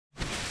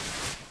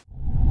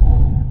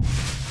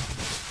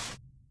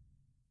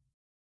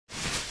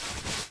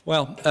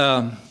Well,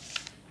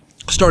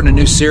 starting a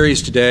new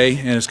series today,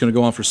 and it's going to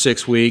go on for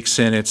 6 weeks,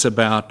 and it's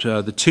about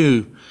the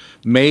two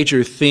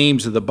major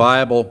themes of the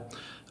Bible,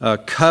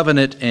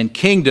 covenant and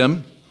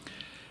kingdom.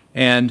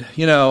 And,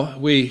 you know,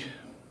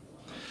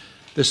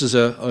 this is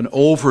an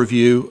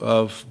overview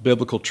of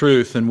biblical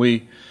truth, and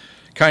we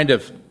kind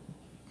of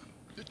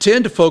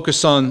tend to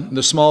focus on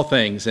the small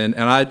things. And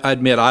I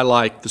admit I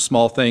like the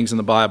small things in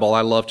the Bible.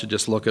 I love to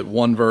just look at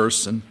one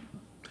verse and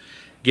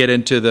get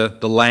into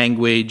the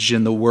language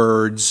and the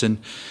words, and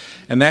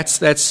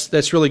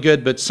that's really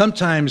good. But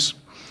sometimes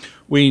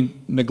we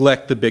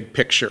neglect the big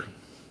picture.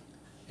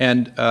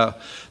 And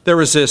there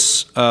was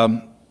this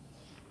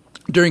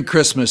during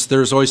Christmas.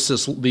 There's always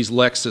these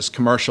Lexus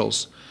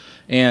commercials,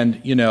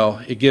 and you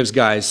know it gives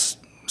guys,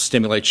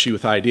 stimulates you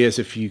with ideas.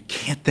 If you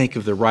can't think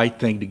of the right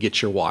thing to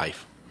get your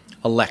wife,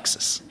 a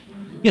Lexus,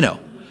 you know.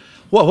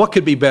 Well, what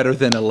could be better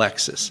than a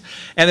Lexus?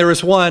 And there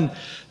was one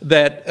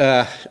that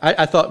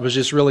I thought was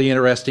just really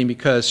interesting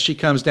because she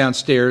comes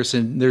downstairs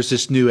and there's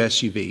this new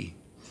SUV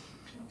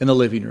in the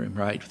living room,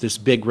 right, with this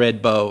big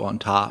red bow on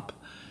top.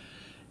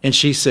 And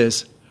she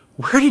says,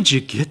 "Where did you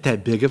get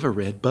that big of a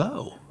red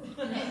bow?"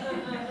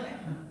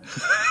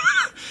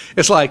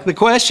 It's like the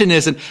question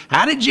isn't,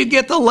 how did you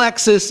get the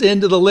Lexus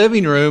into the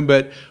living room,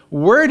 but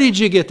where did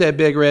you get that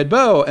big red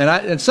bow?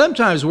 And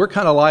sometimes we're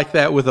kind of like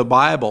that with the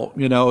Bible,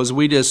 you know, as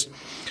we just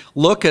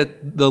look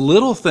at the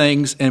little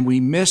things and we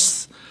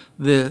miss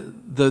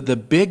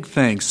the big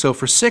things. So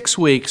for 6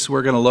 weeks,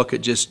 we're going to look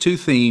at just two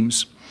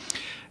themes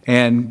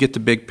and get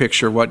the big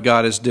picture of what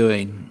God is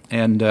doing.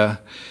 And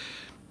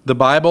the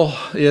Bible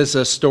is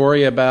a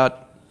story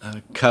about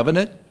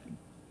covenant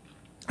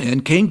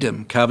and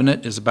kingdom.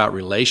 Covenant is about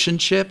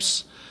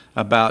relationships,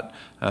 about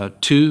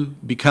two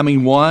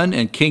becoming one,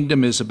 and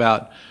kingdom is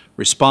about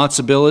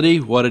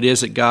responsibility, what it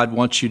is that God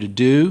wants you to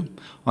do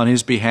on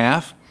His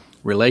behalf.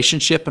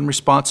 Relationship and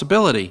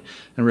responsibility.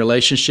 And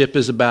relationship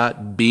is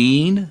about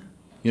being.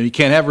 You know, you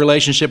can't have a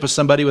relationship with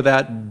somebody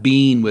without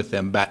being with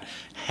them, about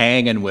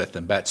hanging with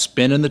them, about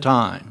spending the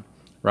time,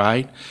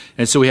 right?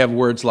 And so we have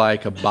words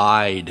like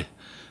abide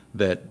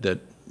that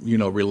you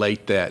know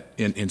relate that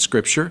in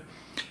Scripture.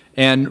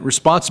 And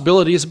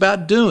responsibility is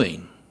about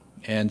doing.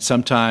 And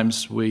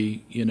sometimes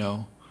we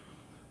know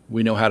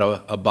how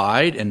to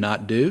abide and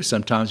not do.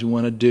 Sometimes we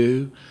want to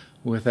do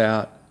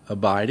without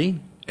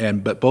abiding.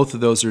 But both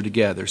of those are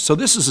together. So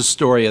this is a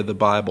story of the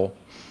Bible.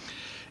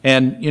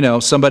 And, you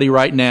know, somebody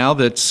right now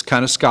that's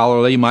kind of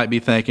scholarly might be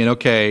thinking,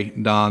 okay,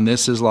 Don,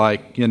 this is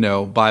like, you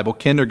know, Bible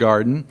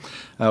kindergarten.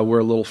 We're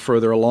a little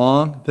further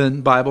along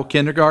than Bible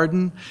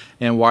kindergarten.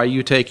 And why are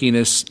you taking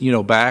us, you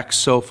know, back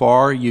so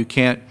far? You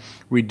can't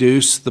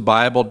reduce the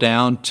Bible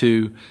down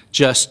to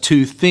just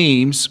two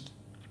themes.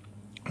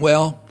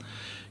 Well,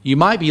 you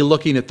might be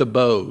looking at the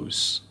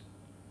bows.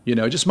 You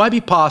know, it just might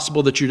be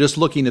possible that you're just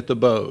looking at the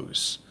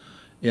bows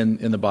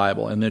in the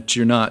Bible, and that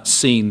you're not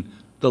seeing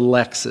the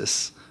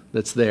Lexus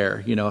that's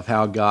there, you know, of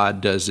how God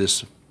does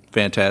this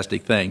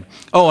fantastic thing.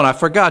 Oh, and I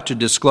forgot to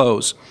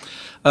disclose,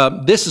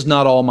 this is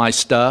not all my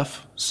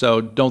stuff,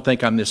 so don't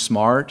think I'm this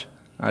smart.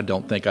 I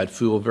don't think I'd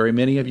fool very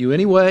many of you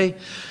anyway.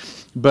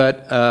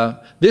 But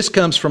this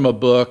comes from a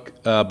book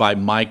by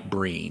Mike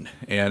Breen,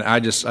 and I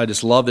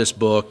just love this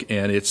book,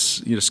 and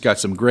it's got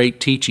some great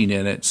teaching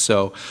in it.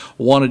 So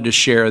wanted to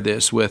share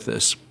this with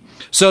us.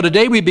 So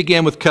today we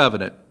begin with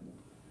covenant.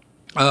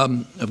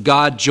 Of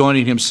God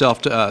joining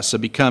Himself to us,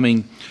 of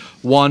becoming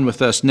one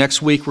with us.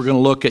 Next week we're going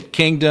to look at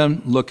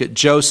kingdom, look at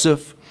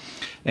Joseph,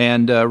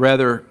 and a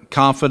rather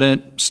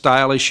confident,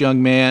 stylish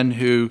young man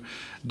who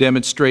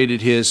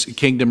demonstrated his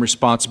kingdom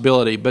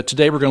responsibility. But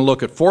today we're going to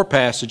look at 4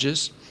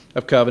 passages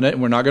of covenant,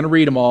 and we're not going to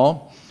read them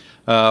all.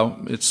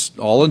 It's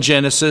all in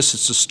Genesis.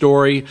 It's the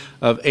story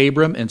of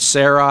Abram and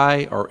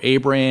Sarai, or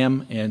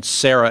Abraham and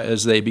Sarah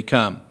as they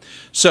become.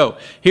 So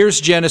here's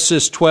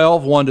Genesis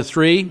 12,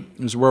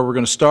 1-3, is where we're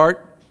going to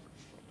start.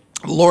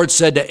 The Lord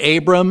said to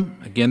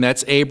Abram, again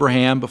that's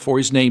Abraham before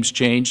his name's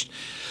changed,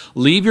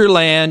 "Leave your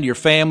land, your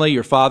family,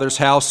 your father's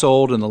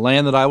household, and the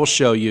land that I will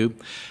show you,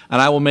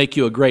 and I will make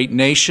you a great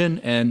nation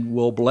and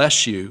will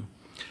bless you.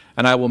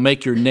 And I will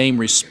make your name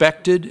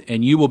respected,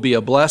 and you will be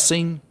a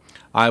blessing.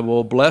 I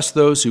will bless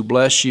those who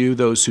bless you,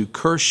 those who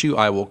curse you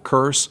I will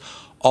curse.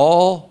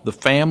 All the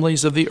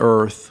families of the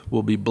earth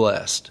will be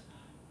blessed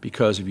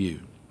because of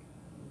you."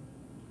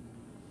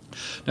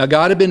 Now,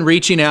 God had been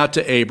reaching out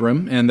to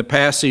Abram, and the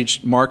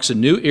passage marks a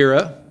new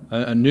era,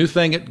 a new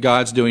thing that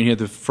God's doing here,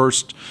 the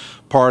first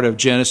part of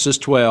Genesis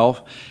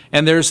 12.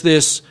 And there's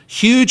this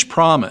huge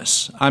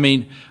promise. I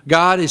mean,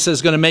 God, He says,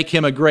 is going to make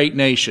him a great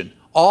nation.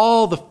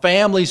 All the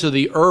families of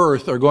the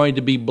earth are going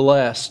to be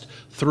blessed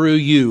through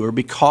you or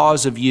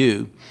because of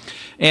you.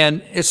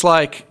 And it's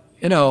like,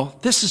 you know,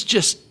 this is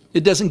just,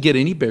 it doesn't get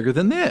any bigger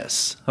than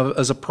this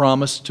as a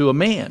promise to a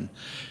man.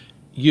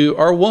 You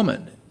are a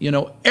woman. You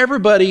know,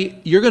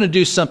 everybody, you're going to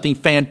do something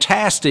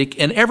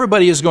fantastic, and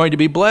everybody is going to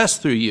be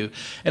blessed through you.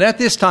 And at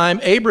this time,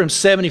 Abram's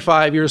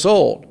 75 years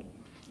old.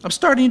 I'm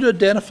starting to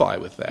identify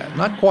with that.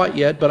 Not quite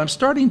yet, but I'm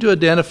starting to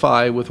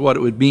identify with what it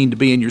would mean to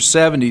be in your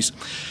 70s.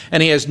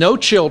 And he has no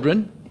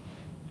children.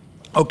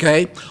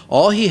 Okay,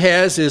 all he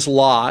has is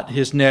Lot,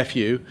 his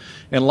nephew,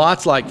 and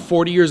Lot's like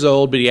 40 years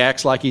old, but he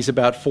acts like he's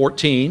about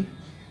 14.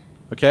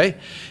 Okay,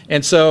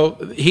 and so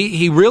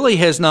he really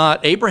has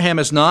not, Abraham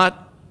has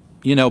not,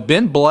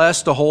 been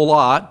blessed a whole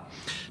lot.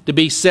 To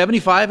be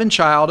 75 and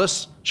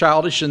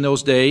childish in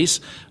those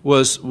days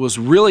was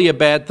really a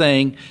bad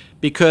thing,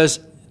 because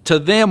to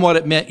them what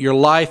it meant, your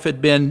life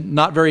had been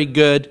not very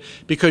good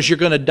because you're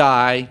going to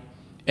die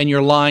and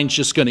your line's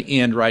just going to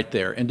end right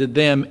there. And to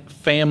them,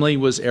 family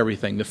was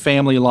everything. The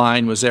family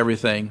line was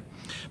everything.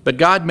 But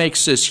God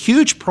makes this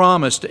huge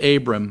promise to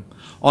Abram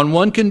on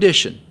one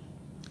condition.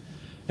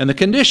 And the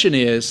condition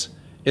is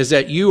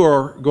that you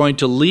are going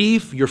to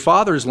leave your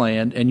father's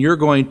land and you're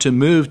going to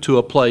move to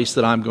a place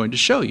that I'm going to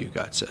show you,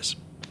 God says.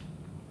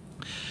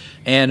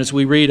 And as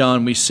we read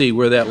on, we see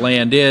where that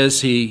land is.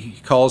 He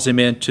calls him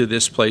into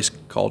this place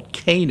called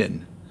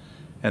Canaan.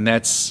 And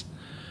that's,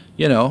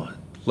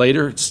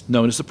 later it's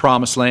known as the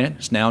Promised Land.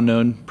 It's now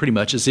known pretty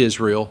much as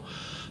Israel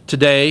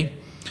today.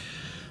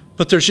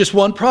 But there's just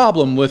one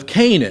problem with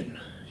Canaan.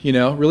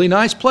 Really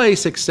nice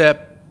place,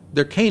 except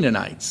they're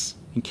Canaanites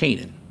in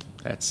Canaan.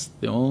 That's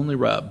the only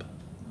rub,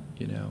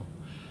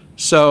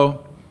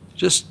 So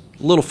just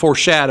a little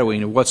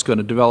foreshadowing of what's going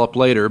to develop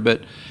later.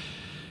 But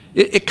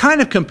it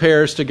kind of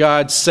compares to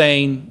God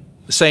saying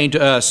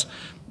to us,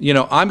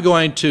 I'm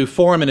going to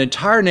form an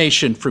entire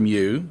nation from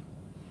you.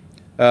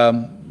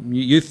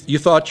 You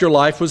thought your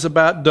life was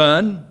about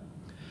done,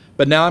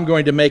 but now I'm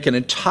going to make an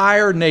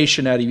entire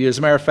nation out of you. As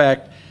a matter of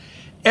fact,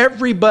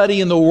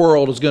 everybody in the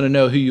world is going to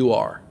know who you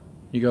are.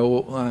 You go,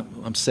 well,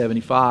 I'm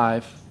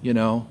 75,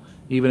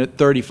 even at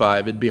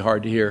 35 it'd be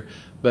hard to hear,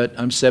 but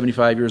I'm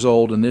 75 years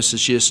old and this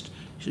is just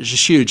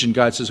huge. And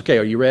God says, okay,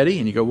 are you ready?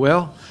 And you go,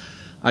 well,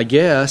 I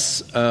guess.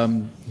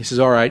 He says,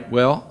 all right,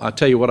 well, I'll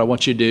tell you what I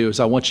want you to do is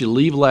I want you to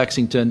leave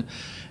Lexington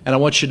and I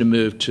want you to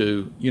move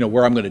to,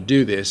 where I'm going to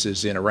do this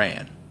is in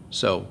Iran.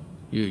 So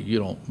you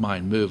don't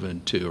mind moving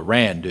to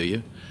Iran, do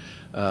you?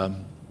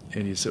 And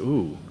you say,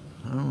 ooh,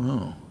 I don't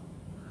know.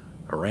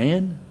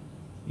 Iran?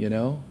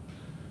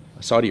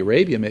 Saudi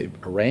Arabia, maybe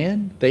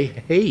Iran? They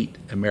hate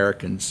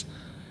Americans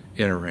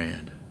in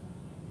Iran.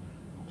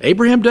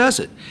 Abraham does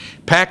it.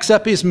 Packs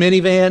up his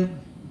minivan.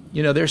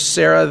 There's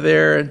Sarah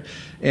there,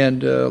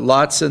 and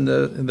Lot's in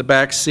the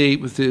back seat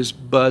with his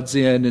buds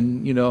in,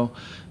 and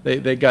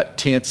they got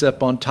tents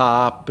up on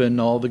top, and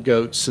all the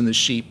goats and the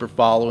sheep are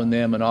following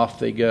them, and off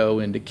they go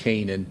into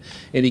Canaan.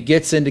 And he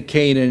gets into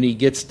Canaan, and he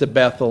gets to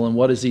Bethel, and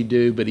what does he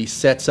do? But he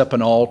sets up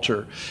an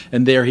altar,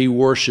 and there he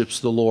worships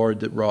the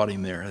Lord that brought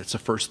him there. That's the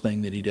first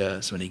thing that he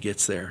does when he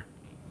gets there.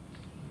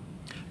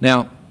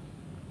 Now,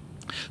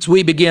 as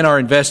we begin our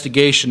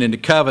investigation into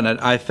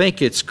covenant, I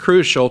think it's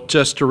crucial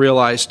just to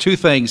realize two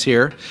things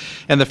here.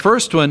 And the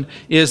first one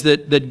is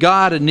that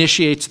God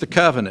initiates the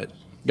covenant.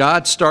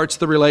 God starts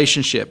the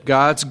relationship.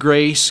 God's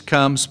grace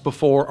comes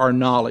before our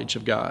knowledge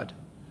of God.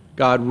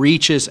 God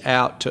reaches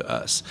out to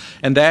us.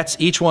 And that's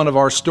each one of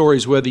our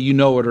stories, whether you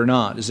know it or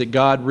not, is that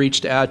God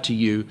reached out to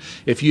you.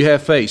 If you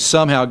have faith,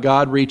 somehow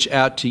God reached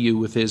out to you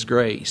with His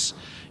grace.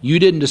 You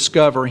didn't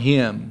discover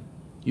Him,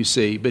 you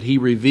see, but He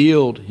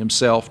revealed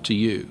Himself to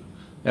you.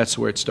 That's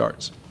where it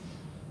starts.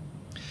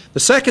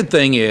 The second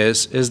thing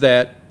is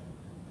that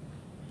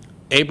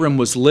Abram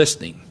was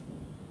listening.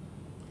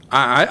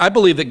 I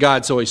believe that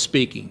God's always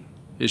speaking.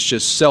 It's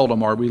just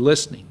seldom are we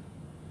listening.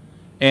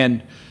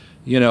 And,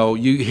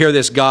 you hear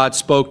this, God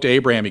spoke to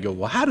Abraham. You go,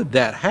 well, how did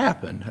that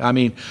happen? I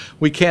mean,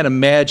 we can't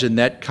imagine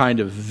that kind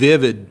of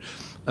vivid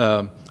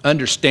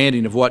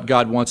understanding of what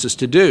God wants us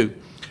to do.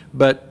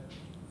 But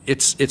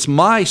it's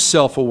my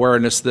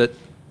self-awareness that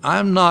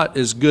I'm not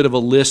as good of a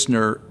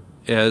listener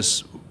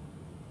as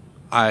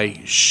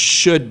I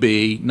should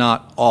be,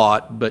 not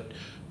ought, but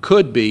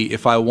could be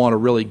if I want to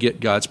really get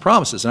God's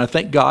promises. And I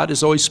think God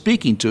is always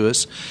speaking to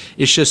us.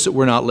 It's just that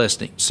we're not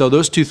listening. So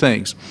those two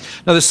things.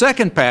 Now the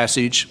second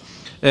passage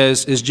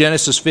is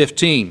Genesis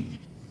 15.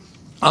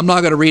 I'm not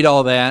going to read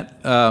all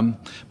that,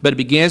 but it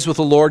begins with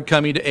the Lord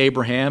coming to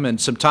Abraham, and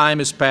some time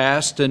has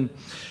passed, and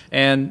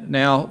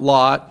now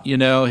Lot,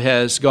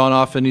 has gone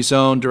off in his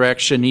own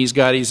direction. He's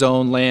got his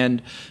own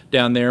land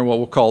down there in what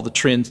we'll call the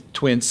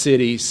twin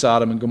cities,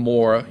 Sodom and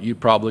Gomorrah. You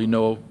probably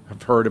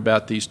have heard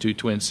about these two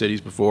twin cities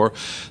before.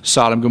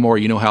 Sodom and Gomorrah,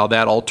 you know how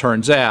that all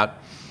turns out.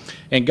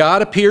 And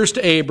God appears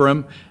to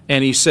Abram,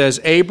 and He says,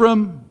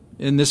 Abram,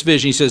 in this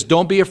vision, He says,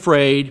 don't be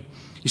afraid.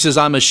 He says,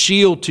 I'm a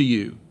shield to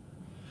you.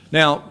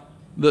 Now,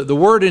 the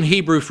word in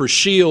Hebrew for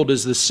shield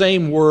is the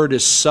same word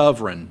as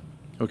sovereign,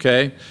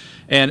 okay?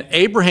 And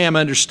Abraham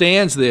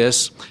understands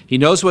this. He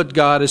knows what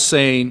God is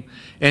saying,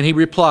 and he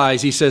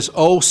replies. He says,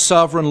 "O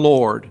sovereign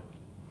Lord."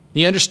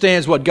 He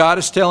understands what God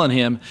is telling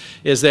him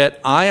is that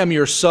I am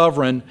your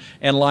sovereign,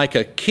 and like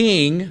a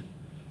king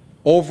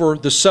over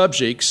the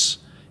subjects,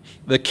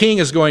 the king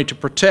is going to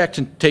protect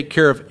and take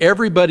care of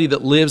everybody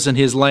that lives in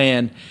his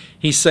land.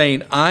 He's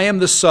saying, I am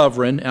the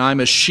sovereign, and I'm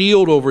a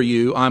shield over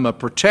you. I'm a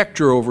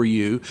protector over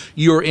you.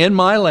 You're in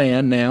my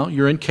land now.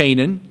 You're in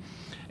Canaan,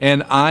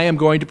 and I am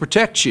going to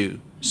protect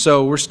you.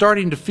 So we're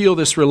starting to feel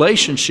this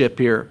relationship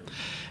here.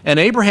 And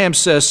Abraham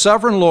says,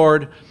 Sovereign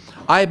Lord,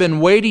 I have been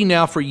waiting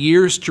now for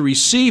years to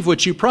receive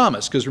what you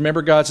promised. Because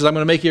remember, God says, I'm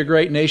going to make you a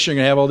great nation. You're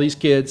going to have all these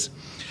kids.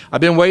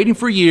 I've been waiting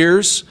for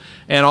years,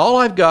 and all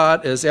I've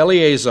got is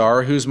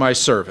Eleazar, who's my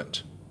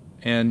servant.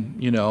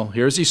 And,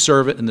 here's his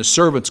servant, and the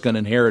servant's going to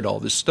inherit all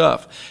this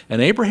stuff.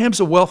 And Abraham's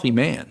a wealthy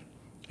man.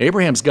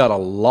 Abraham's got a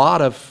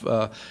lot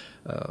of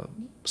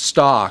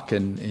stock,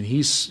 and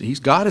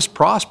God has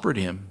prospered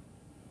him.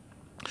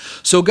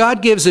 So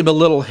God gives him a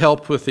little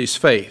help with his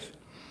faith.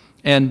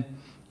 And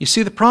you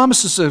see, the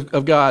promises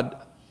of God,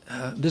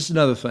 this is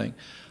another thing.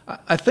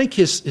 I think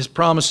his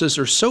promises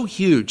are so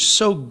huge,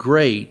 so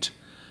great,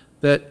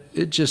 that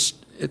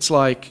it's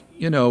like,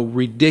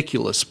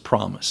 ridiculous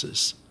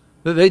promises.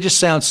 They just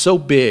sound so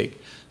big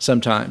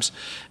sometimes.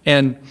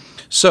 And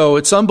so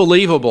it's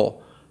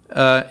unbelievable.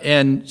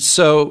 And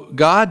so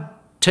God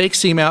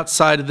takes him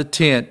outside of the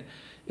tent,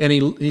 and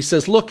he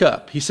says, look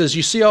up. He says,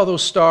 you see all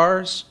those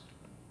stars?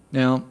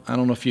 Now, I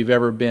don't know if you've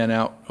ever been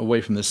out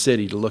away from the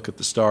city to look at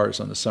the stars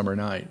on a summer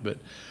night, but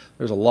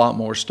there's a lot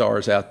more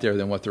stars out there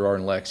than what there are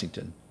in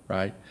Lexington,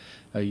 right?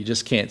 You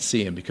just can't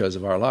see them because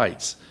of our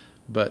lights.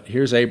 But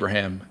here's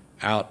Abraham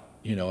out,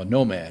 a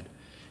nomad,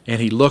 and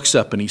he looks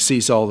up and he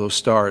sees all those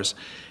stars.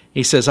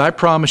 He says, I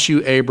promise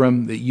you,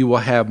 Abram, that you will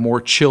have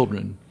more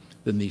children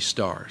than these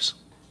stars.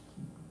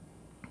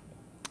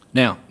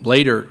 Now,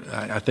 later,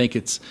 I think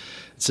it's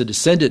a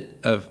descendant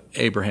of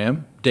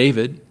Abraham,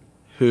 David,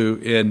 who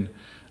in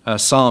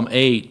Psalm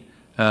 8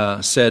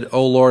 said,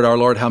 O Lord, our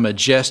Lord, how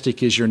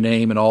majestic is your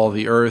name in all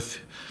the earth,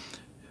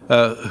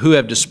 who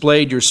have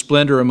displayed your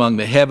splendor among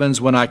the heavens.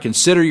 When I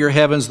consider your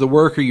heavens, the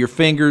work of your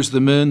fingers,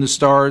 the moon, the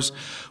stars,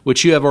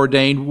 which you have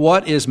ordained,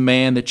 what is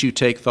man that you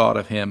take thought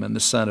of him, and the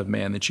son of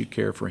man that you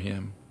care for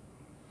him?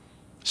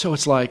 So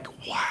it's like,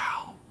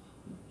 wow,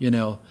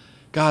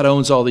 God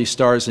owns all these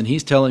stars, and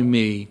he's telling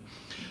me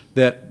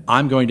that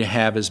I'm going to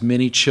have as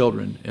many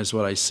children as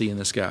what I see in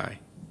the sky.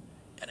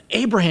 And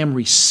Abraham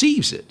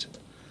receives it.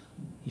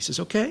 He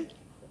says, okay,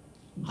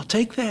 I'll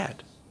take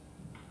that.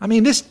 I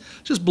mean, this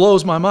just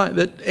blows my mind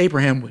that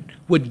Abraham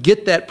would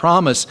get that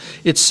promise.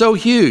 It's so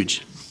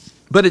huge.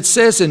 But it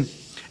says in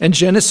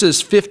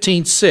Genesis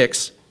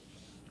 15:6,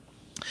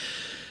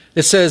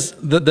 it says,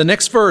 the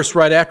next verse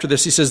right after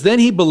this, he says, then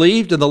he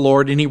believed in the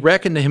Lord, and he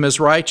reckoned to him as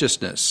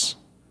righteousness.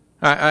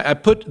 I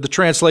put the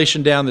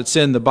translation down that's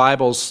in the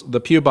Bibles, the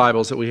Pew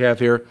Bibles that we have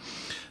here,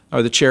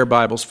 or the chair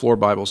Bibles, floor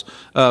Bibles.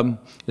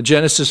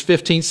 Genesis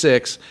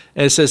 15:6,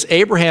 and it says,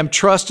 Abraham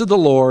trusted the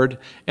Lord,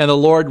 and the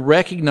Lord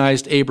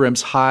recognized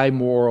Abraham's high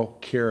moral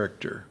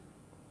character.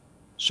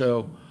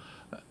 So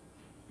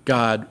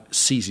God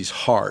sees his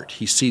heart.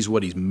 He sees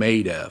what he's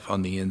made of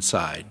on the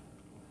inside.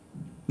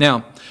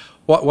 Now,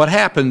 what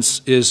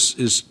happens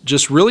is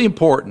just really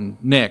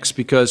important next,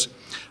 because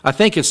I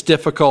think it's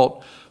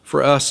difficult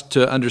for us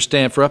to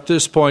understand. For up to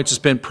this point, it's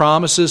been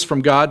promises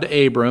from God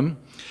to Abram,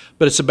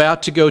 but it's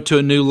about to go to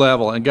a new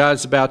level, and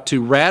God's about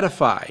to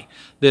ratify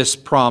this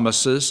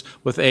promises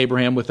with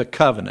Abraham with a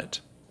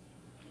covenant.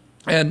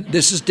 And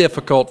this is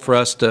difficult for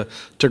us to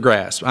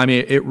grasp. I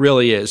mean, it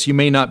really is. You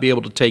may not be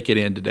able to take it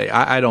in today.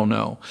 I don't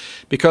know.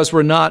 Because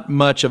we're not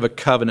much of a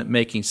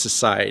covenant-making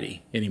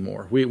society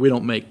anymore. We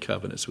don't make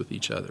covenants with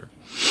each other.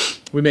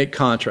 We make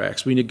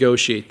contracts. We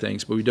negotiate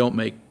things, but we don't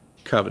make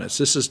covenants.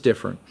 This is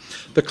different.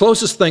 The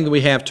closest thing that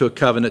we have to a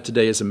covenant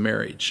today is a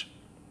marriage.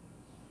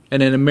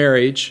 And in a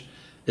marriage,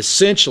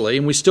 essentially,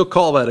 and we still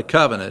call that a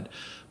covenant,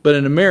 but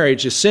in a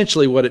marriage,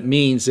 essentially what it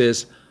means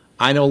is,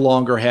 I no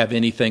longer have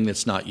anything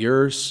that's not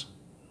yours.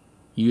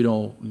 You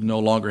don't no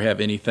longer have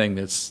anything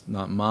that's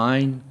not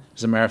mine.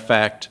 As a matter of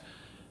fact,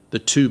 the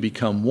two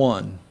become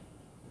one.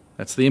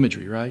 That's the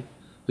imagery, right?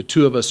 The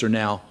two of us are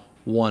now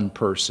one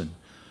person.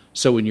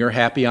 So when you're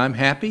happy, I'm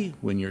happy.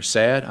 When you're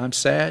sad, I'm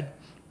sad.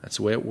 That's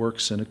the way it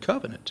works in a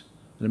covenant,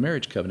 in a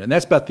marriage covenant. And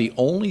that's about the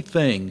only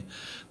thing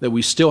that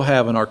we still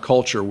have in our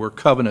culture where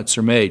covenants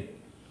are made.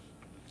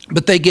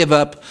 But they give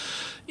up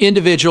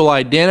individual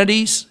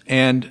identities,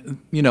 and,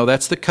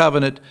 that's the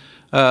covenant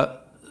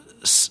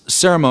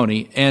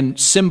ceremony. And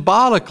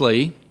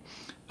symbolically,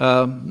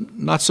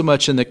 not so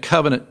much in the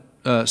covenant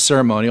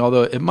ceremony,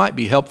 although it might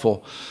be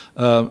helpful,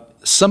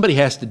 somebody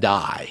has to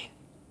die,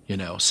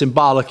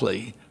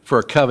 symbolically for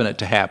a covenant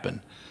to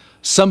happen.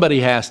 Somebody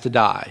has to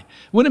die.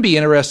 Wouldn't it be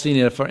interesting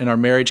if in our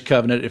marriage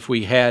covenant if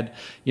we had,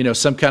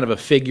 some kind of a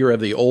figure of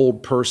the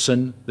old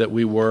person that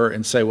we were,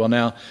 and say, well,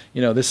 now,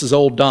 this is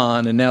old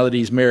Don, and now that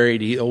he's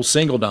married, old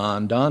single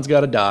Don's got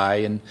to die,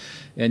 and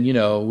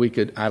we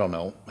could, I don't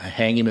know,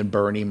 hang him and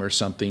burn him or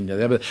something.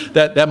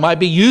 That might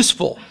be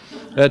useful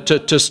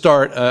to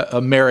start a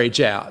marriage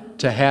out,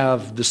 to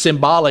have the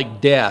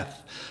symbolic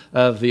death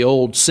of the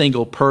old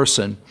single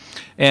person.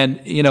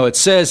 And, it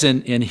says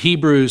in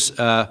Hebrews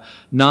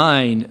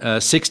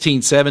 9,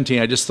 16, 17,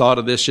 I just thought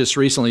of this just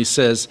recently,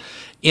 says,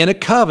 in a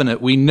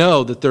covenant we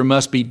know that there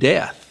must be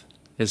death,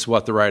 is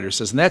what the writer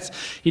says. And that's,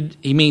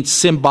 he means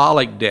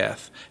symbolic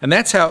death. And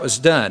that's how it was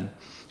done.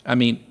 I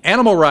mean,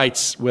 animal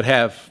rights would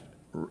have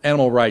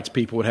animal rights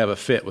people would have a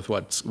fit with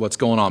what's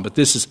going on. But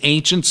this is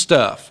ancient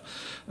stuff.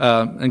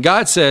 And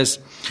God says,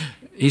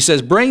 he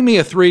says, bring me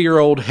a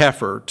 3-year-old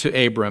heifer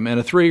to Abram, and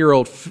a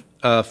 3-year-old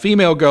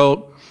female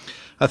goat,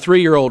 a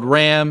 3-year-old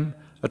ram,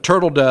 a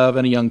turtle dove,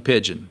 and a young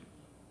pigeon.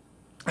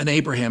 And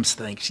Abraham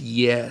thinks,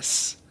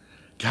 yes,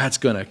 God's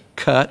going to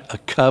cut a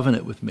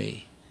covenant with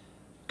me.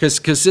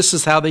 Because this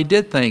is how they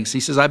did things. He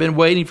says, I've been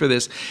waiting for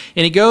this.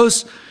 And he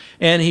goes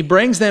and he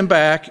brings them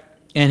back,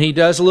 and he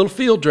does a little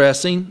field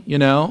dressing,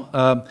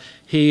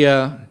 He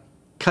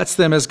cuts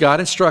them as God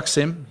instructs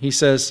him. He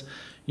says,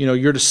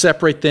 you're to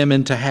separate them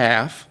into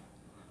half.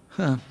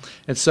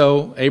 And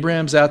so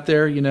Abraham's out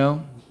there,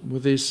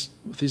 with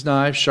his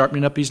knives,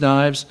 sharpening up his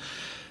knives,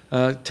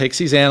 takes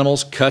these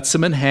animals, cuts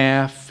them in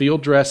half,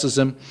 field dresses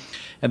them,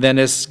 and then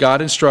as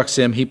God instructs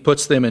him, he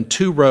puts them in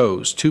 2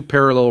 rows, 2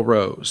 parallel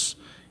rows.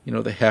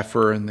 The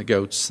heifer and the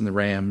goats and the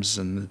rams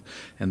and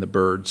the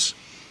birds.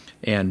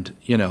 And,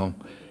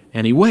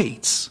 and he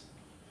waits.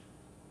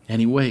 And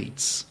he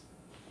waits.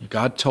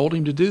 God told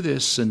him to do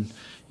this, and,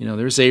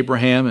 there's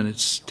Abraham, and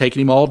it's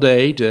taken him all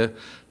day to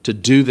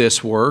do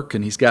this work,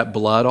 and he's got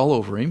blood all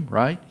over him,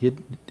 right?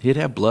 He'd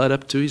have blood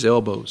up to his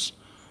elbows,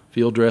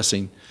 field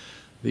dressing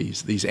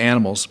these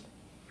animals.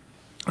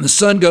 And the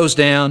sun goes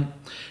down,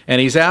 and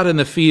he's out in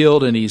the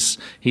field, and he's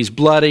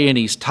bloody, and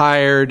he's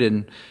tired,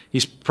 and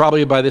he's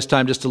probably by this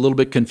time just a little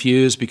bit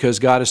confused because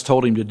God has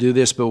told him to do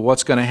this, but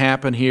what's going to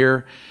happen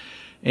here?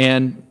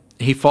 And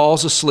he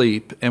falls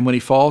asleep, and when he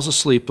falls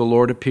asleep, the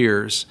Lord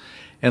appears.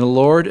 And the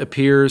Lord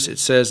appears, it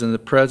says, in the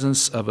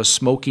presence of a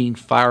smoking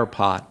fire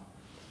pot.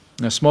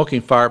 Now, a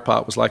smoking fire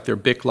pot was like their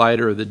Bic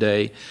lighter of the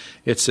day.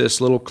 It's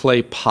this little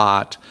clay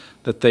pot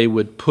that they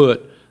would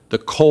put the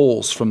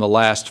coals from the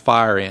last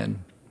fire in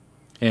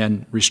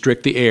and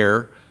restrict the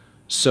air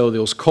so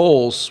those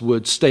coals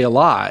would stay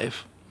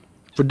alive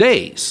for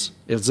days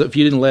if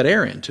you didn't let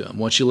air into them.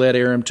 Once you let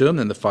air into them,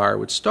 then the fire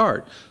would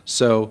start.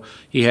 So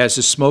he has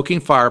a smoking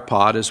fire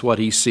pot is what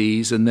he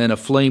sees, and then a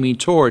flaming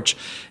torch.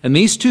 And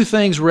these 2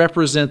 things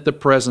represent the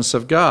presence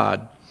of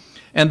God.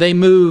 And they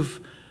move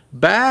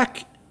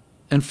back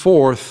and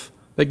forth.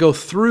 They go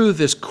through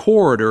this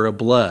corridor of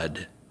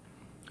blood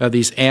of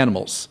these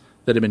animals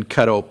that have been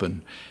cut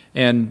open.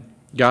 And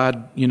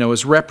God,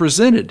 is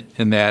represented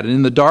in that. And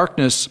in the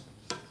darkness,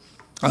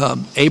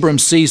 Abram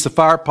sees the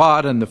fire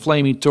pot and the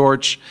flaming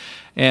torch,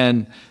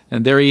 and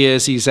there he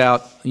is. He's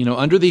out,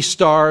 under these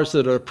stars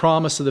that are a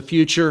promise of the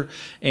future,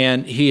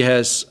 and he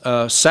has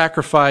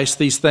sacrificed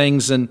these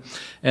things, and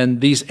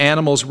these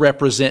animals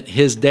represent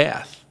his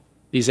death.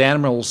 These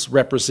animals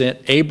represent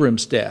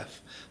Abram's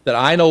death, that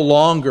I no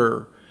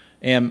longer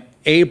am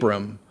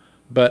Abram,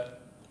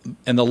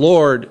 and the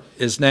Lord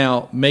is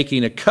now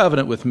making a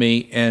covenant with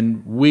me,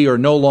 and we are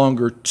no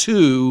longer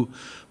 2,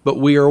 but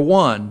we are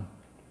 1.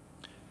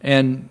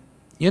 And,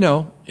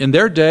 in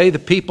their day, the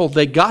people,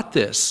 they got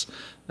this.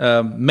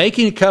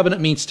 Making a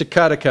covenant means to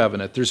cut a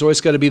covenant. There's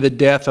always got to be the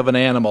death of an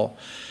animal.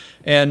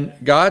 And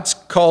God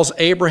calls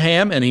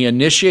Abraham, and he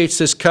initiates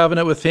this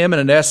covenant with him.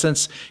 And in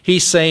essence,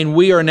 he's saying,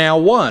 we are now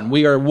 1.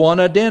 We are 1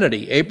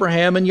 identity.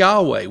 Abraham and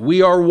Yahweh.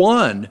 We are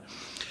 1.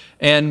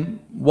 And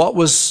what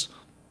was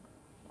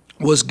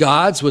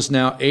God's was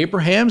now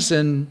Abraham's,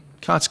 and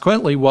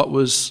consequently what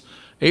was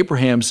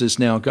Abraham's is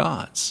now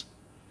God's.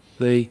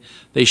 They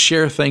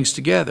share things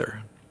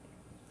together.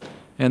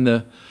 And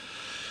the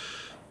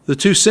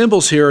 2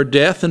 symbols here are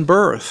death and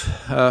birth.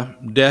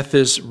 Death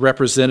is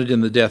represented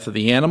in the death of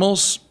the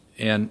animals.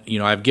 And,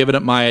 I've given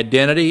up my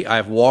identity.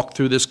 I've walked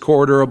through this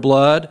corridor of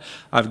blood.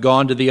 I've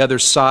gone to the other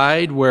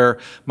side where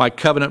my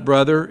covenant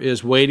brother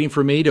is waiting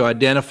for me to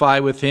identify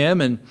with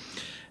him.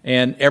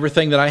 And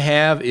everything that I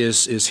have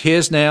is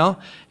his now.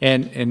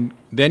 And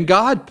then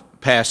God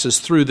passes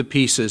through the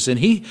pieces, and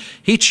he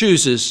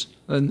chooses.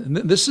 And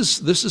this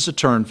is a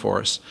turn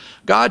for us.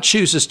 God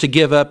chooses to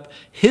give up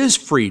his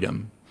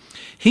freedom.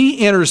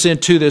 He enters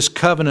into this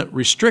covenant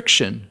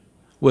restriction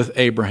with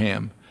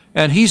Abraham.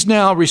 And he's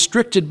now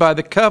restricted by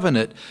the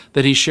covenant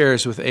that he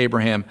shares with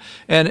Abraham.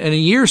 And in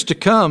years to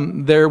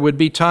come, there would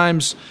be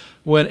times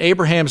when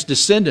Abraham's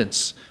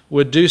descendants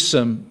would do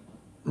some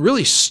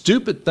really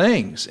stupid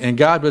things. And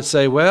God would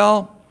say,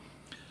 well,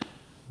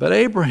 but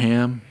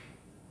Abraham,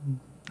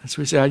 that's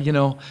what he said, in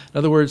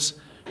other words,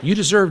 you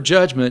deserve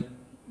judgment,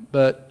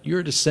 but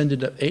you're a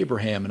descendant of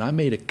Abraham, and I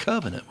made a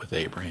covenant with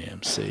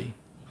Abraham, see?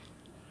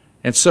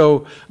 And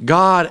so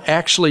God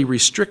actually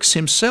restricts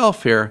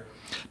himself here.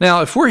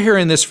 Now, if we're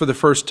hearing this for the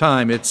first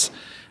time,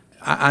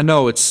 I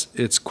know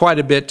it's quite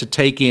a bit to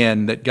take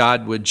in that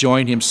God would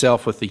join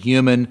himself with the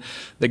human,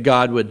 that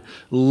God would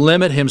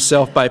limit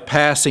himself by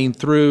passing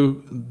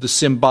through the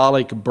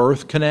symbolic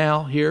birth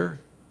canal here,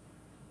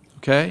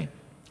 okay,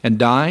 and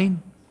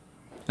dying.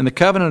 And the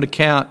covenant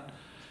account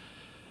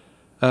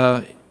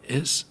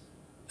is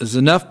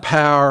enough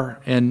power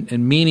and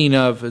meaning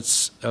of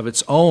its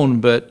own,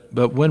 but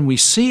when we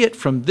see it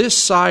from this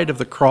side of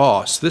the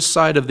cross, this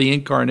side of the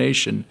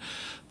incarnation,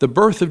 the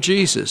birth of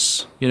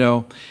Jesus,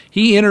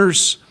 he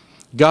enters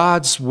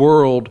God's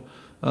world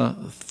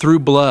through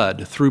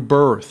blood, through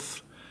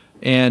birth,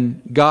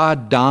 and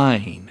God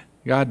dying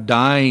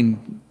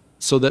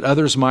so that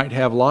others might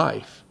have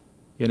life.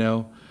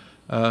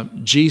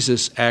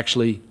 Jesus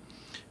actually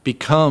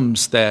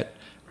becomes that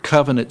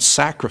covenant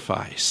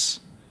sacrifice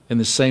in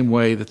the same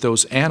way that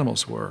those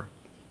animals were.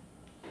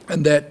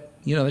 And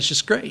that's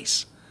just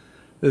grace.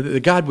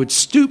 That God would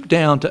stoop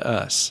down to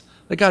us.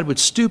 That God would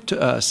stoop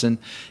to us and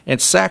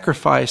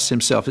sacrifice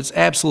himself. It's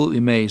absolutely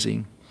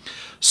amazing.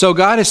 So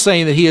God is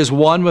saying that he is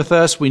one with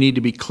us. We need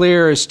to be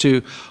clear as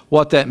to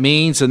what that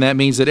means, and that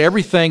means that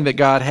everything that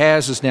God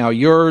has is now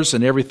yours,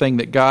 and everything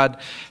that God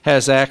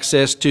has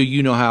access to,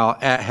 you know how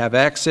have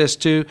access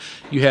to.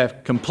 You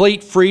have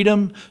complete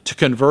freedom to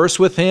converse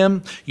with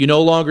him. You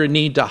no longer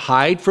need to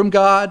hide from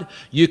God.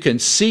 You can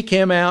seek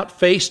him out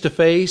face to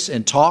face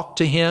and talk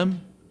to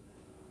him.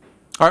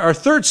 Our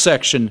third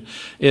section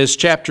is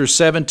chapters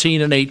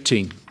 17 and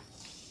 18.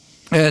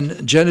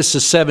 And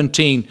Genesis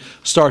 17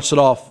 starts it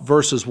off,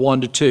 verses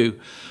 1 to 2.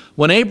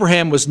 When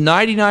Abraham was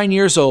 99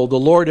 years old, the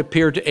Lord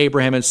appeared to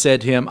Abraham and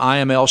said to him, I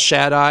am El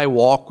Shaddai,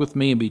 walk with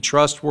me and be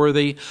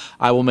trustworthy.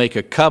 I will make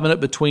a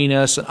covenant between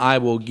us, and I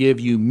will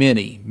give you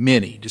many,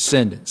 many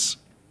descendants.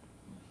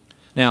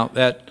 Now,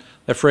 that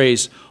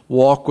phrase,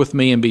 walk with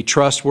me and be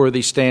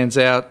trustworthy, stands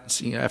out.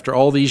 After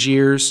all these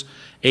years,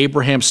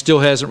 Abraham still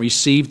hasn't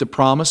received the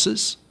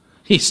promises.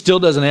 He still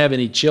doesn't have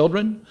any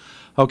children,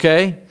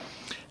 okay?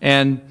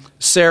 And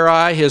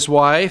Sarai, his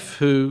wife,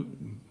 who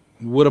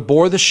would have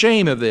bore the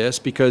shame of this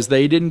because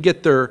they didn't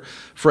get their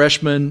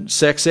freshman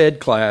sex ed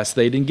class.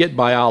 They didn't get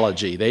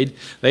biology.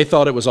 They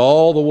thought it was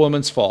all the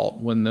woman's fault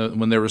when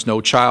there was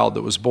no child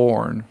that was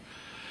born.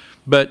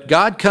 But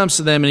God comes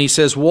to them and he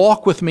says,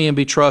 walk with me and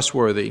be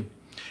trustworthy.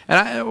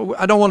 And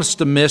I don't want us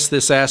to miss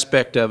this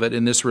aspect of it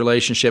in this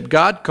relationship.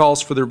 God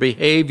calls for their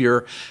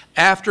behavior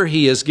after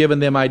he has given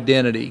them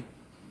identity.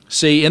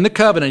 See, in the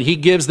covenant, he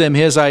gives them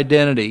his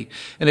identity.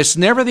 And it's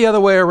never the other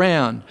way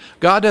around.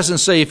 God doesn't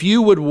say, if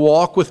you would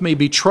walk with me,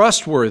 be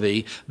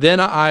trustworthy, then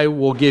I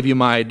will give you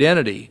my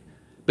identity.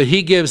 But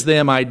he gives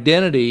them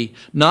identity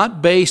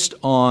not based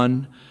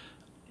on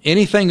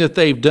anything that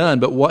they've done,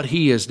 but what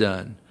he has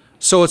done.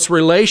 So it's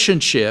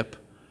relationship,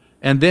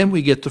 and then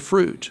we get the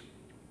fruit.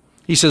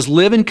 He says,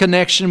 live in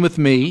connection with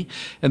me,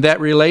 and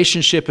that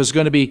relationship is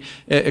going to be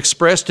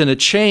expressed in a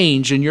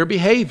change in your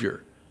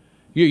behavior.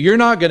 You're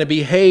not going to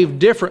behave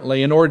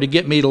differently in order to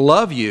get me to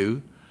love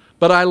you,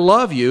 but I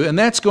love you, and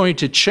that's going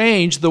to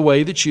change the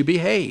way that you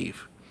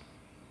behave.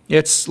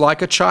 It's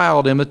like a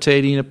child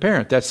imitating a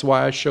parent. That's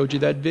why I showed you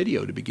that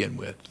video to begin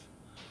with,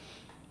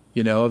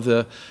 of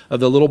the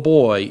little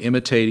boy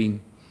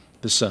imitating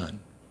the son,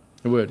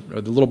 or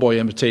the little boy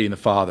imitating the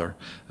father.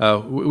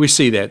 We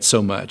see that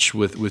so much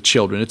with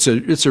children.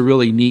 It's a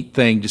really neat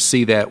thing to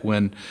see that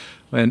when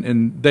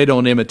they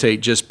don't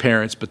imitate just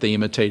parents, but they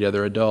imitate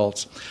other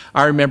adults.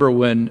 I remember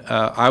when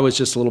I was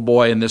just a little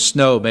boy, and the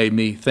snow made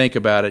me think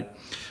about it,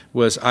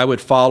 was I would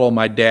follow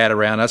my dad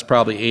around. I was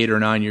probably 8 or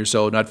 9 years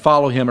old, and I'd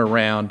follow him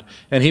around,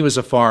 and he was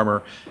a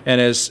farmer,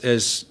 and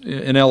as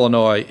in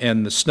Illinois,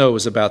 and the snow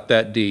was about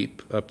that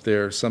deep up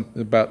there,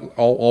 about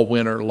all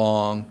winter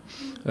long.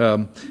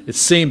 It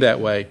seemed that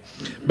way.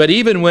 But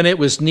even when it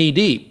was knee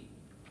deep,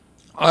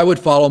 I would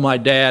follow my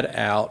dad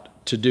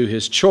out to do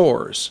his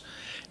chores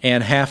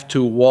and have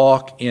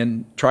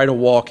to try to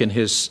walk in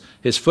his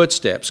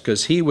footsteps,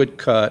 because he would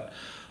cut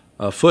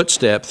a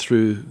footstep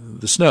through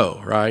the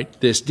snow, right,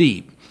 this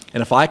deep.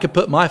 And if I could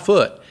put my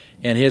foot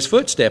in his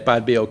footstep,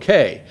 I'd be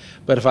okay.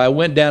 But if I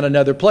went down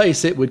another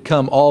place, it would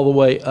come all the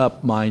way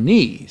up my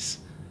knees,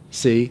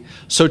 see?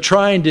 So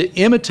trying to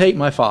imitate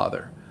my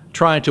father,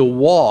 trying to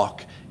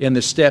walk in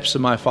the steps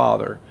of my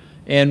father.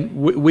 And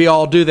we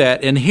all do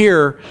that. And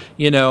here,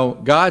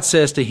 God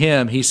says to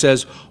him, he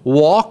says,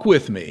 walk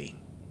with me.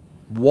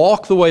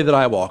 Walk the way that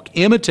I walk.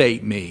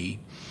 Imitate me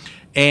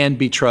and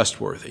be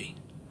trustworthy.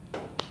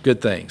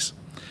 Good things.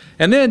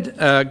 And then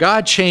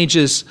God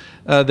changes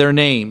their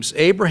names.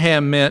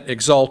 Abraham meant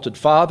exalted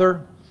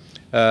father,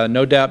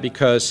 no doubt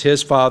because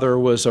his father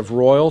was of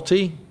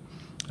royalty.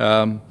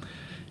 And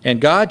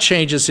God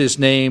changes his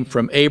name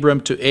from Abram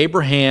to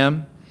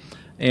Abraham,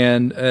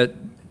 and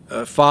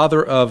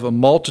father of a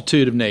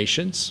multitude of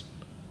nations.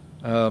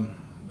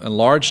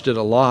 Enlarged it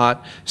a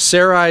lot.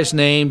 Sarai's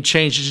name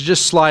changes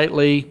just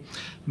slightly,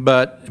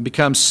 but it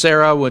becomes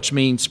Sarah, which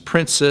means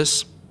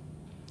princess.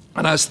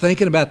 And I was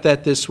thinking about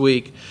that this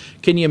week.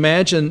 Can you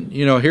imagine,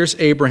 here's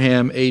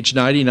Abraham, age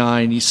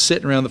 99. He's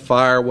sitting around the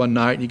fire one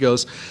night, and he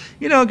goes,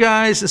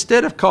 guys,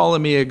 instead of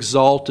calling me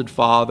exalted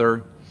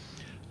father,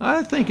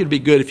 I think it'd be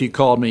good if you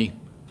called me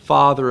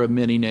father of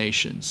many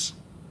nations.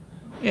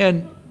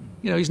 And,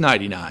 he's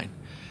 99.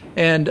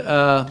 And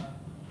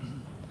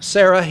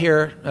Sarah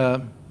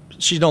here,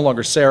 she's no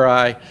longer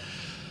Sarai.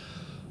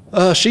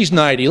 She's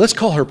 90. Let's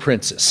call her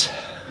princess.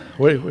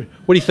 What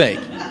do you think?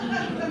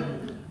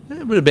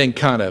 It would have been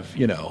kind of,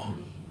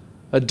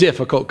 a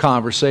difficult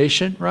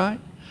conversation, right?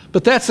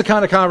 But that's the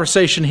kind of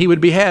conversation he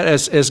would be had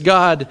as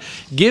God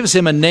gives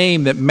him a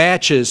name that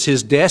matches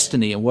his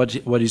destiny and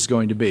what he's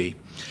going to be.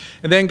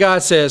 And then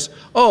God says,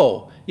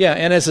 oh, yeah,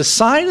 and as a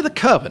sign of the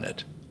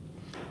covenant,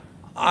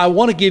 I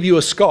want to give you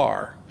a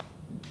scar.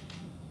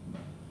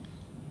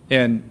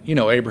 And,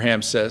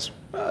 Abraham says,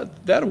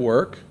 that'll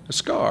work, a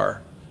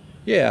scar.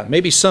 Yeah,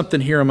 maybe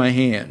something here on my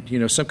hand,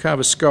 some kind of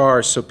a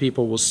scar so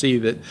people will see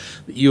that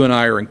you and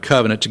I are in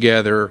covenant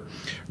together.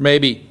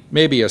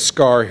 Maybe a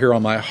scar here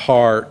on my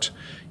heart,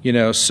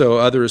 so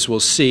others will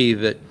see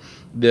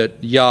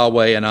that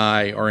Yahweh and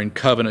I are in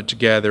covenant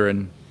together.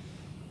 And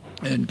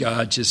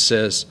God just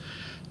says,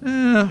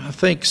 I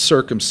think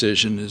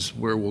circumcision is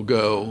where we'll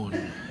go.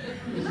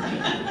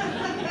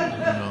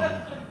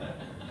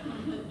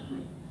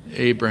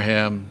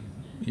 Abraham,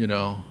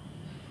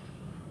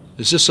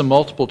 is this a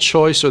multiple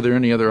choice? Or are there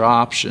any other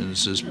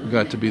options? Has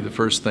got to be the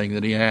first thing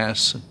that he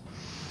asks.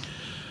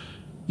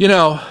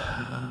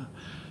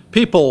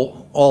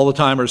 People all the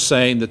time are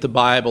saying that the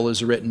Bible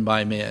is written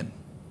by men.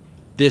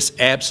 This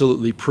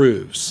absolutely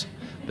proves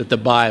that the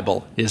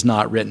Bible is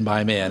not written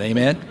by men.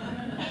 Amen?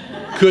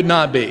 Could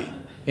not be.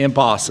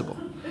 Impossible.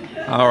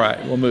 All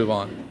right, we'll move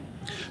on.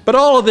 But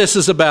all of this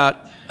is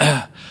about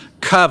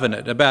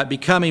covenant, about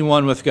becoming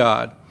one with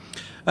God.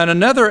 And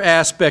another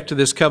aspect of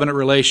this covenant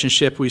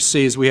relationship we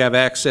see as we have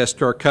access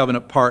to our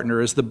covenant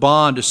partner is the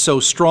bond is so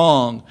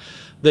strong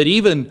that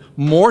even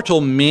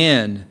mortal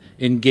men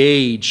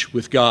engage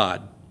with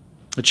God.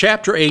 In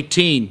chapter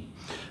 18,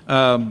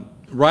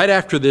 right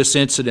after this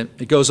incident,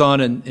 it goes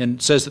on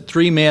and says that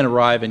 3 men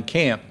arrive in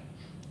camp.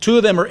 2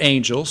 of them are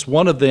angels.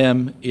 1 of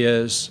them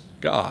is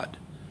God.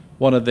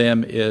 1 of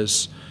them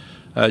is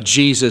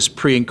Jesus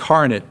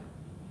pre-incarnate.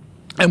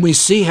 And we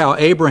see how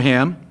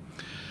Abraham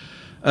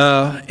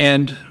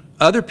and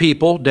other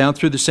people down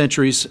through the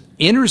centuries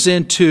enters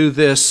into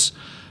this,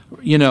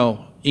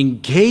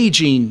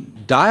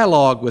 engaging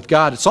dialogue with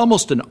God. It's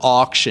almost an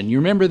auction. You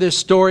remember this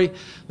story?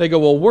 They go,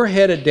 well, we're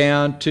headed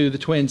down to the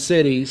Twin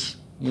Cities,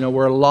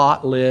 where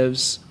Lot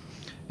lives,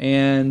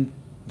 and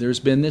there's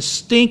been this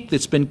stink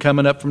that's been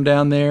coming up from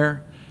down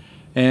there,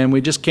 and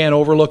we just can't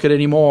overlook it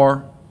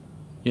anymore,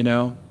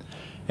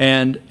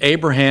 And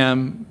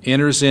Abraham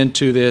enters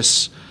into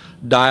this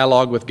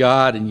dialogue with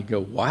God, and you go,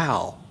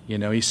 wow.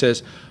 He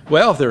says,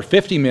 well, if there are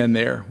 50 men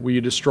there, will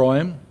you destroy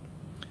them?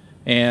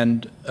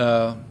 And,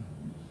 God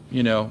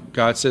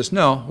says,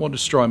 no, we'll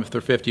destroy them if there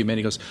are 50 men.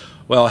 He goes,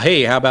 well,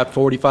 hey, how about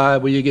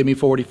 45? Will you give me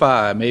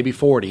 45? Maybe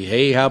 40.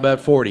 Hey, how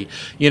about 40?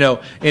 And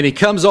he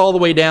comes all the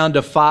way down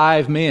to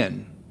 5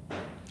 men.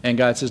 And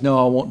God says,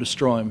 no, I won't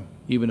destroy him.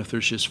 Even if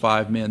there's just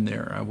 5 men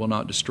there, I will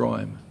not destroy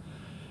him.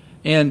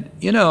 And,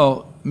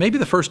 maybe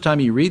the first time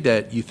you read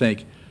that, you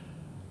think,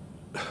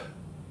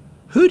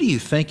 who do you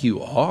think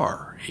you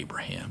are,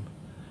 Abraham?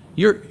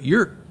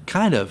 You're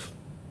kind of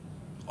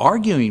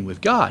arguing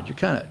with God. You're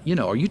kind of,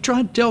 are you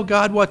trying to tell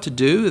God what to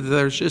do?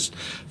 There's just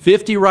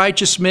 50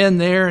 righteous men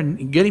there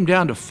and get him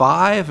down to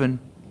 5. And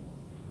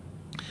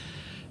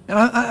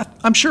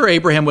I'm sure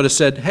Abraham would have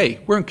said, hey,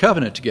 we're in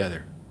covenant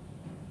together.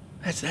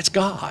 That's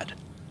God.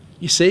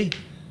 You see?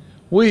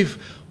 We've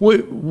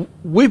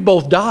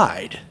both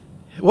died.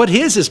 What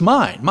his is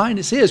mine. Mine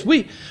is his.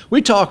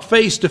 We talk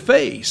face to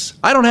face.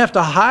 I don't have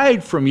to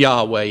hide from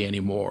Yahweh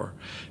anymore,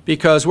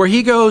 because where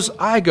he goes,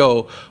 I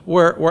go.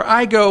 Where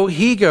I go,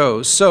 he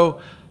goes. So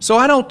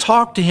I don't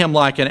talk to him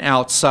like an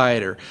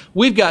outsider.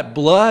 We've got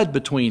blood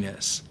between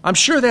us. I'm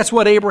sure that's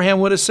what Abraham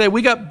would have said.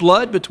 We got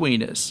blood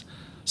between us.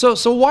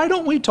 So why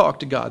don't we talk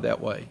to God that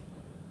way?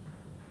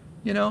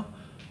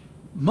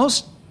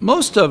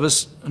 Most of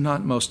us,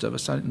 not most of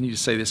us, I need to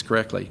say this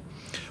correctly.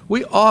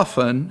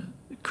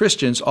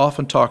 Christians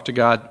often talk to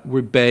God,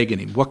 we're begging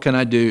him, what can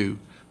I do?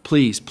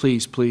 Please,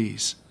 please,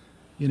 please.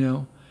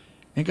 And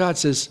God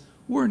says,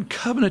 we're in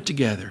covenant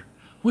together.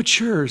 What's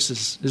yours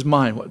is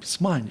mine.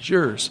 What's mine is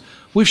yours.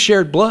 We've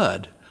shared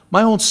blood.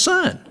 My own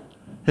son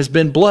has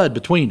been blood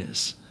between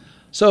us.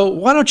 So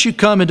why don't you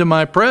come into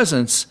my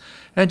presence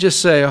and just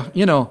say,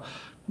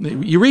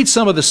 you read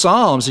some of the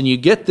Psalms and you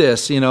get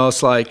this,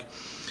 it's like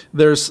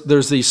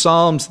there's these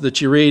Psalms that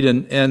you read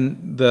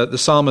and the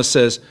psalmist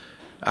says,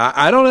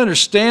 I don't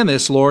understand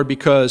this, Lord,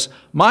 because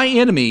my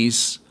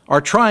enemies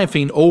are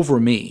triumphing over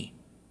me.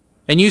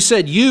 And you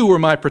said you were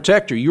my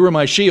protector, you were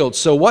my shield,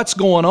 so what's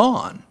going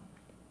on?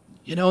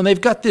 And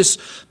they've got this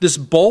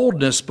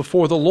boldness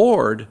before the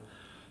Lord.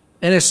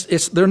 And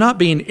they're not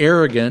being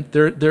arrogant,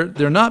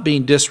 they're not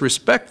being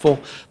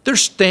disrespectful. They're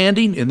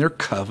standing in their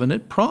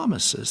covenant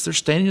promises. They're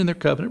standing in their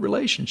covenant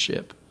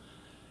relationship.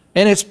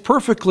 And it's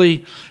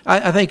perfectly,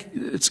 I think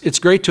it's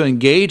great to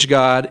engage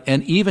God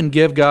and even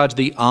give God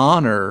the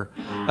honor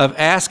of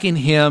asking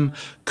him,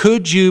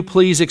 could you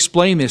please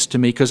explain this to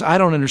me? Because I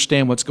don't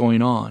understand what's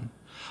going on.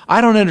 I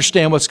don't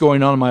understand what's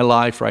going on in my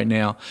life right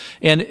now.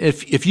 And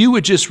if you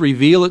would just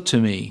reveal it to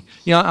me,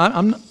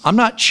 I'm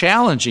not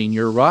challenging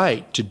your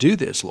right to do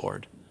this,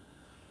 Lord.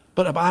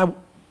 But if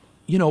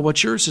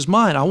what's yours is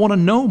mine. I want to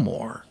know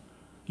more.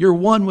 You're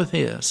one with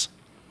his.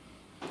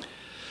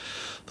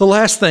 The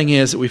last thing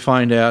is that we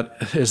find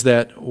out is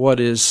that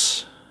what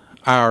is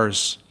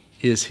ours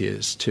is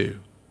his too.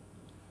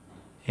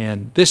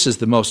 And this is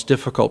the most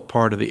difficult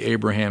part of the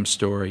Abraham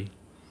story.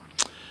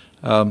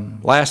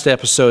 Last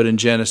episode in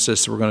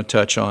Genesis we're going to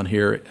touch on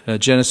here,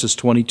 Genesis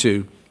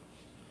 22.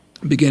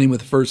 beginning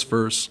with the first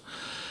verse.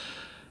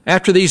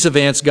 After these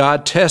events,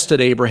 God tested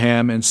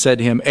Abraham and said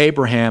to him,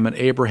 Abraham, and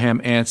Abraham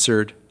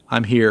answered,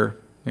 I'm here.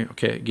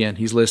 Okay, again,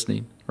 he's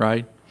listening,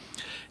 right?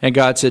 And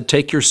God said,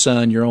 take your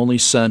son, your only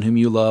son whom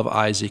you love,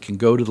 Isaac, and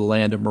go to the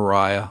land of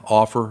Moriah,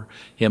 offer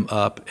him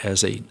up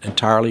as an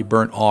entirely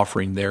burnt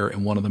offering there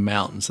in one of the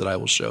mountains that I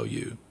will show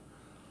you.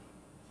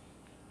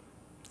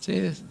 See,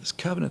 this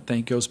covenant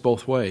thing goes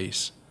both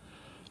ways.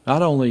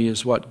 Not only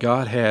is what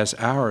God has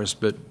ours,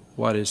 but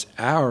what is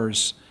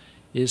ours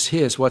is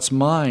his. What's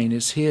mine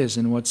is his.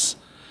 And what's,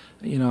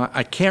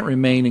 I can't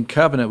remain in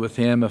covenant with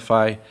him if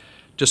I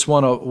just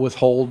want to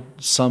withhold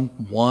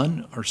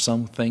someone or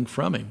something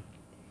from him.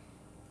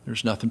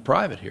 There's nothing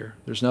private here.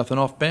 There's nothing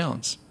off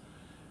bounds.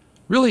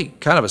 Really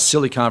kind of a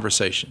silly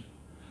conversation,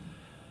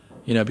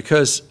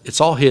 because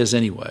it's all his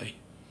anyway.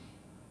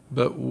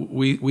 But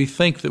we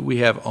think that we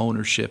have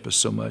ownership of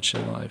so much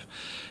in life.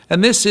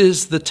 And this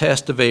is the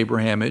test of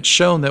Abraham. It's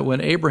shown that when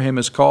Abraham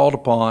is called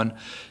upon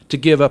to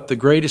give up the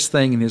greatest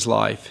thing in his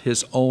life,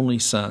 his only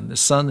son, the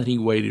son that he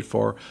waited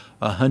for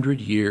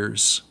 100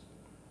 years.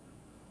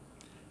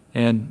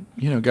 And,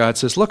 God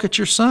says, look at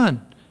your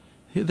son.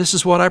 This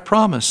is what I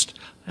promised.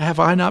 Have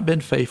I not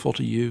been faithful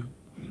to you?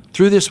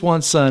 Through this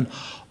one son,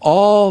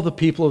 all the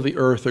people of the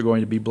earth are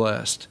going to be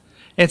blessed.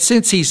 And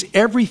since he's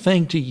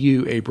everything to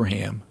you,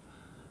 Abraham,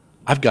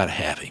 I've got to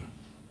have him.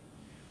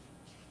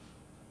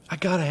 I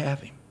got to have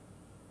him.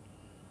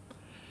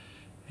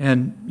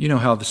 And you know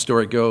how the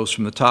story goes.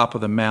 From the top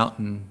of the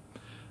mountain,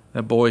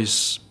 that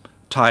boy's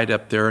tied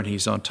up there, and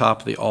he's on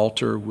top of the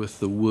altar with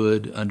the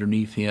wood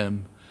underneath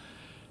him.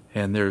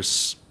 And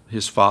there's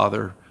his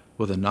father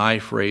with a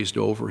knife raised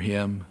over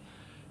him.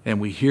 And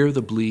we hear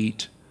the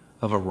bleat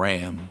of a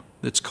ram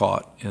that's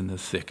caught in the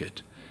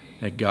thicket.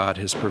 That God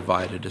has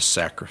provided a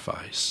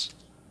sacrifice.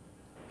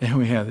 And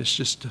we have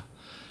this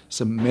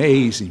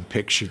amazing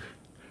picture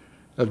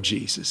of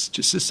Jesus.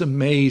 Just this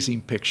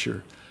amazing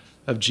picture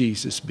of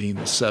Jesus being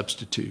the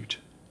substitute,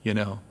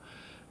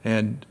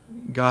 And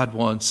God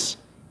wants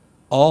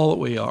all that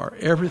we are,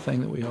 everything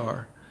that we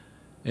are.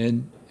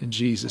 And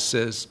Jesus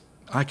says,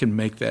 I can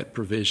make that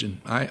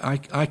provision.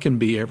 I can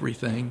be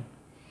everything.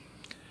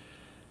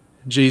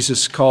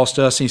 Jesus calls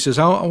to us and he says,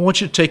 I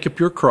want you to take up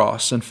your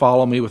cross and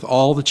follow me with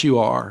all that you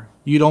are.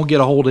 You don't get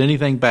to hold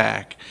anything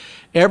back.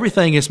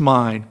 Everything is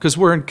mine because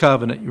we're in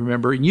covenant, you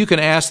remember. And you can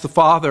ask the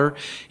Father,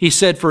 he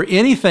said, for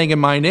anything in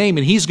my name,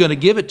 and he's going to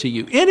give it to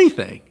you.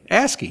 Anything.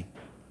 Ask him.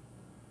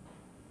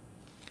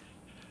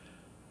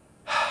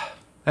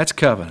 That's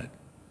covenant.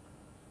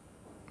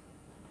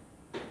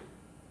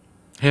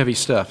 Heavy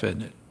stuff,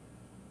 isn't it?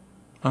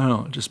 I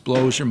know, it just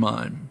blows your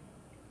mind.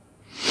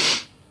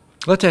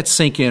 Let that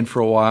sink in for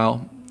a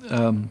while.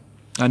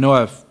 I know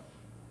I've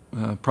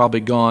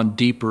probably gone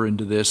deeper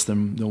into this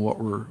than what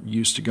we're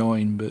used to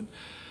going, but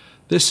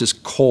this is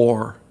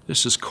core.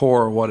 This is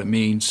core of what it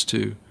means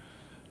to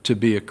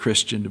be a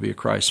Christian, to be a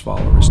Christ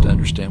follower, is to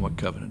understand what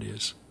covenant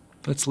is.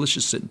 Let's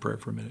just sit in prayer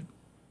for a minute.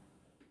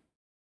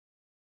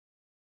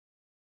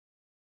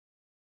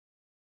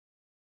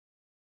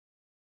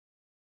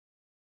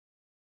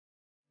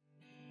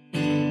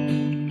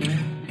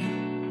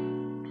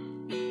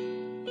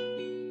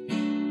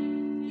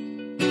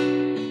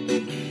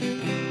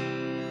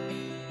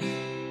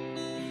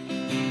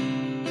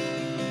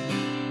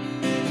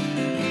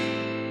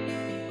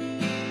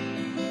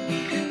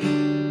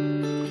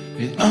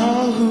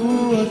 All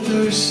who are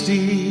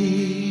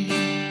thirsty,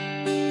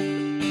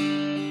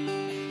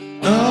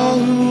 all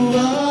who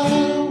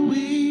are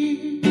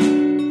weak,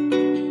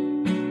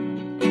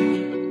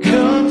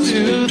 come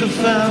to the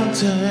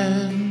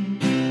fountain,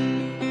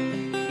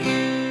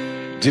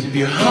 dip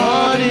your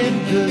heart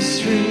in the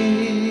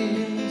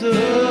streams of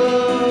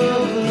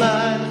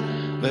life,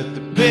 let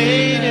the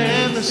pain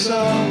and the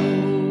sorrow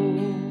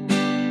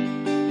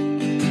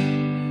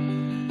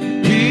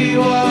be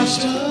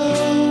washed away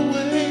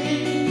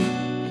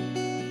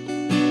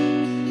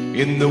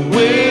in the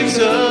waves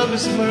of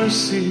his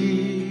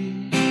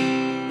mercy,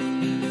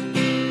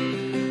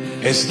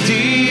 as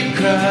deep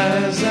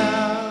cries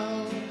out.